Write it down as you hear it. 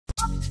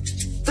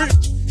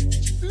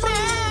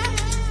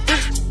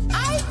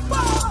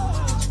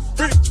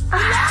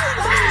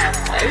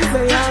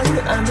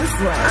And this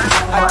one,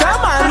 I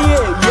come on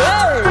here,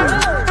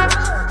 yeah.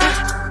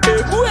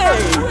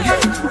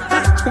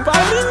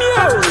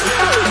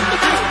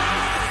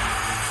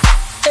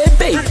 Hey,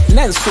 babe,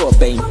 Nan so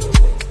babe.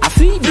 I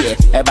feel there,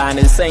 a ban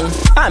is saying,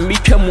 I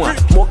meet you more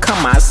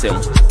come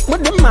myself.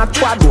 What the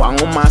matter do on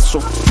my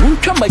soul? You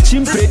come a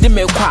chimp, the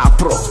make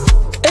pro.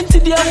 And to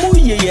the amu,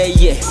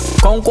 yeah,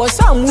 concourse,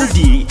 I'm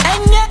moody,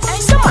 and yet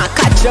some I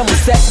catch them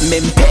set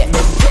mempe.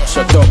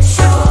 Shut up,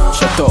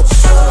 shut up,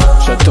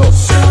 shut up.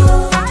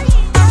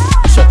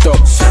 Shut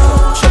up,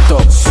 shut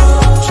up,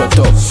 shut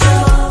up.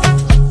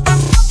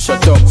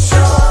 Shut up,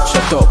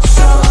 shut up,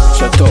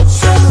 shut up.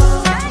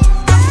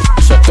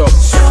 Shut up,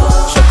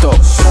 shut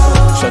up,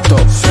 shut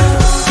up.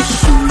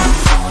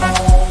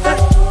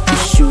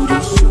 Shoot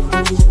it, shoot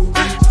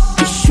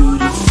it,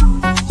 shoot it,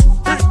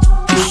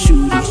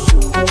 shoot it.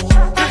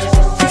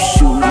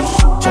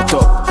 Shut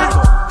up,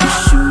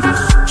 shoot it,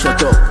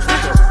 shut up.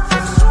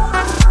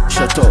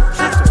 Shut up,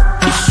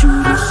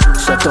 shoot it,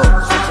 shut up.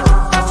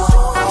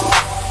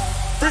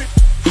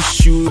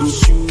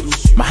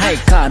 My high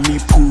car me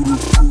puru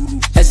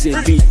as a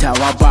bit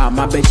waba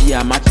my beji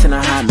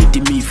amatena ha me di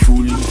me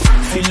fully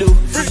filo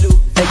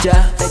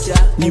eja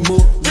nimo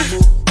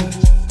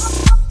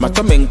my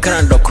coming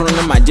can do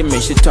chrono my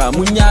dimension to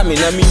amunya me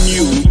na me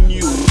new.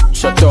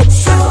 Shut up,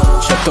 shut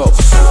up, shut up,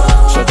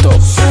 shut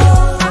up,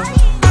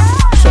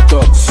 shut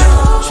up,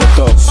 shut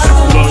up.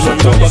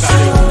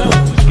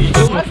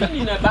 It wasn't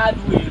in a bad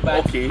way,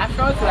 but okay. I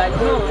felt like,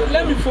 no,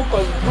 let me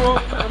focus, bro.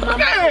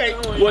 Hey,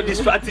 what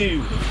distracting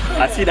you?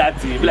 I see that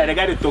thing. Like the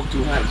guy they talk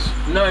too much.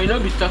 No, you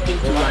don't be talking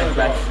too much,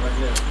 but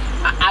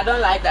I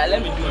don't like that.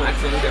 Let me do my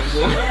thing,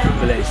 bro.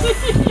 Bless.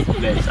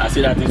 I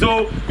see that thing.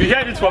 So you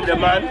hear this from the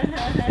man,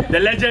 the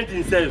legend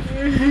himself.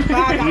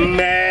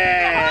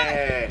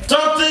 Man.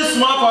 Something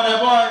small for the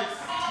boys.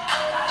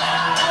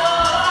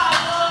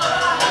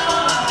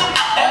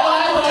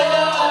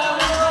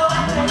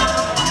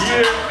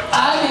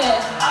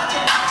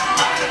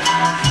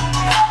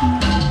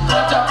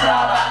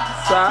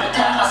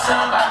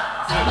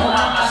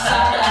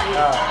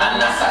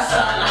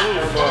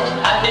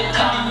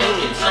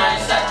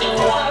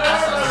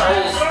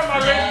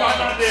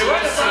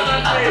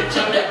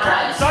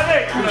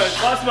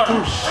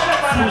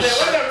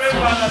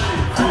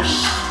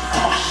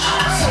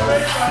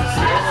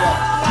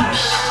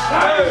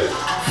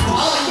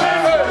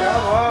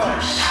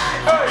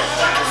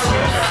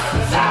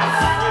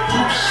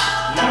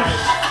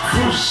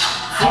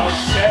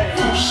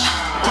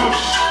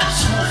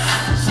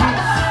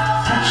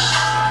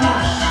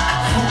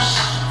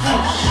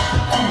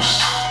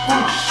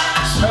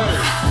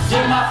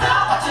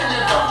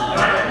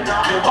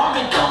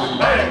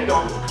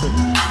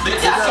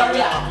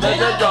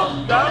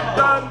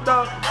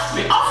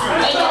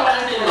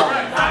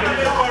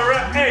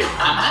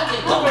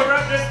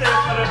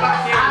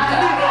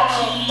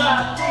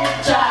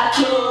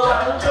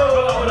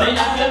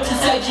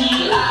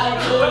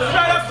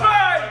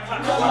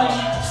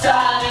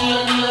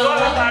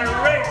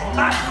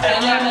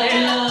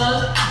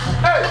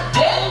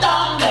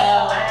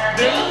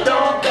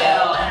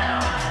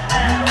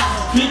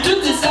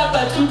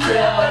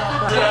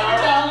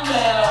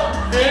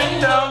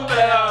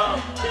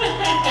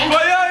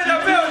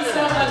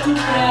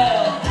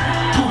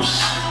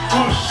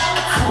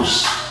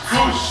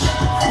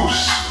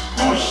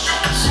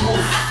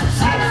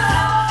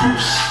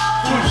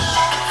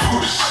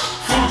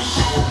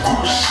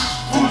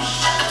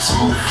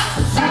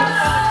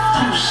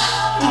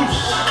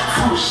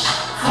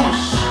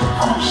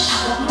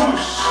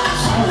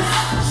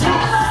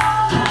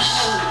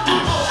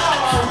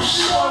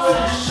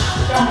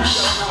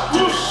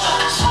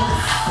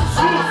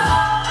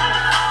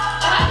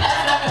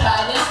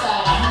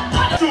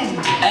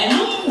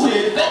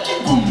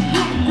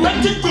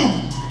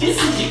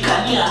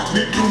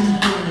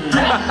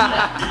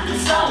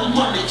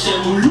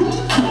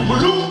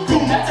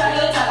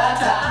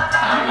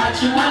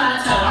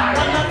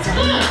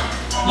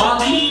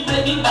 Monkey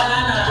baby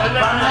banana,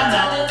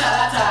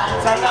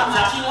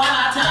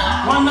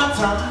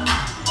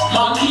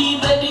 monkey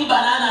baby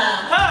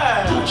banana.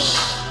 Push,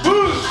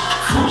 push,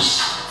 push,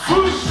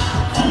 push,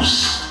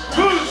 push,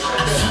 push,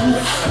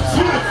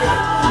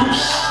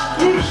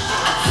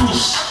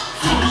 push,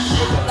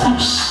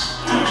 push,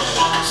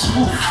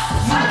 smooth.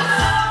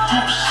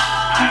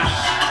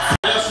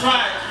 That's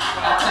right.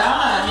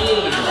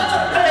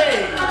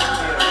 Hey,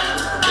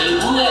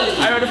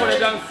 are you ready for the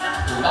dance?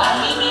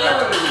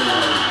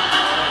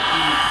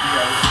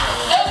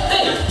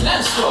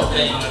 let's go,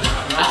 baby.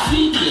 I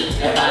feel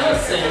it. I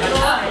say, I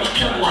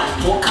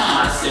more come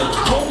myself.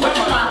 What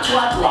am I to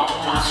drop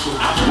myself?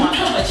 I'm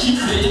come a cheap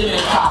lady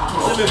and pop.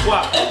 And to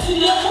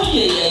the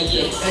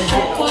yeah.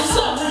 And what's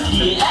up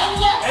here?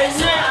 And I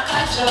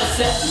catch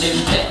yourself in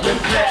bed.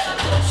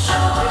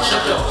 Shut up.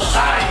 Shut up.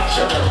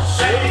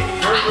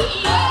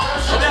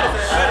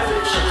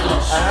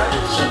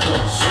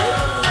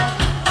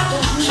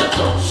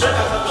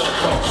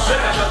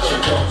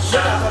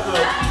 Shut up.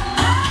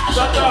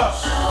 Shut up.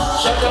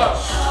 Shut up.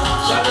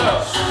 Shut up.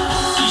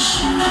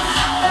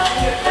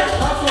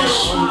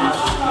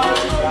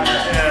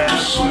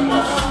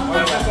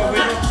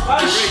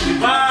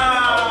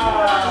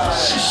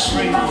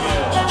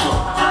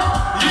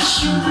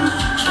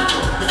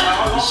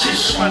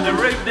 On the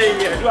rape day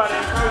here, like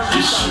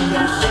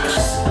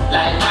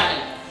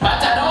mine,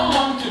 but I don't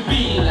want to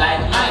be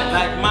like mine.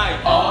 Like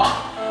Mike. Or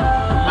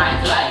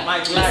Mike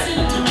like.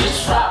 Listen to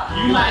this rap,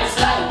 you might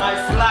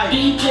slide.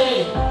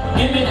 DJ,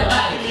 give me the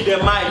mic. Give me the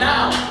mic.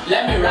 Now,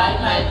 let me ride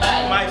my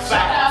bike.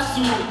 Shout out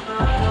to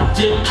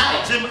Jim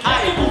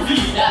I. Who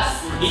beat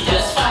us? He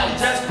just fight.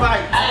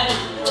 And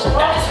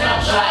that's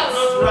not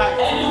right.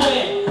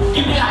 Anyway,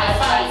 give me high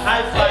five.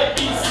 A,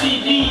 B,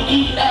 C, D,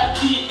 E, F,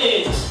 G,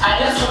 H. I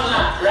just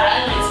wanna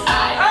rhyme it.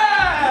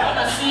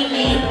 Wanna see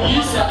me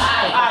use your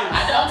eye.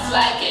 I don't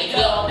like a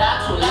girl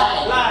that will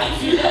lie.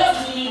 If you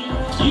hate me,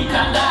 you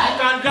can die.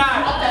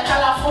 Want a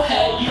colorful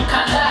hair, you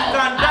can die.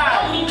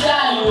 I mean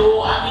die,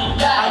 oh, I mean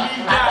die.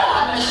 I don't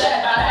have a shirt,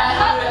 but I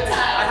have a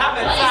tie.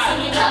 When you see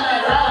me come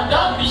around,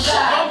 don't be shy.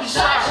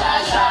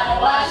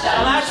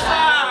 Why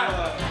shy?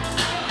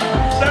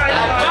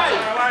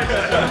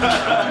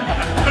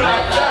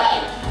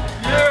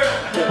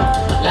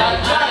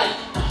 Like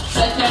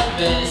second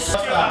base.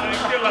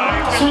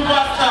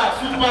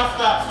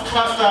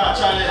 Superstar,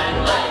 Charlie.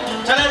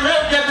 Charlie,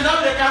 rap get now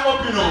they can't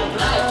open.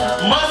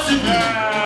 Massively.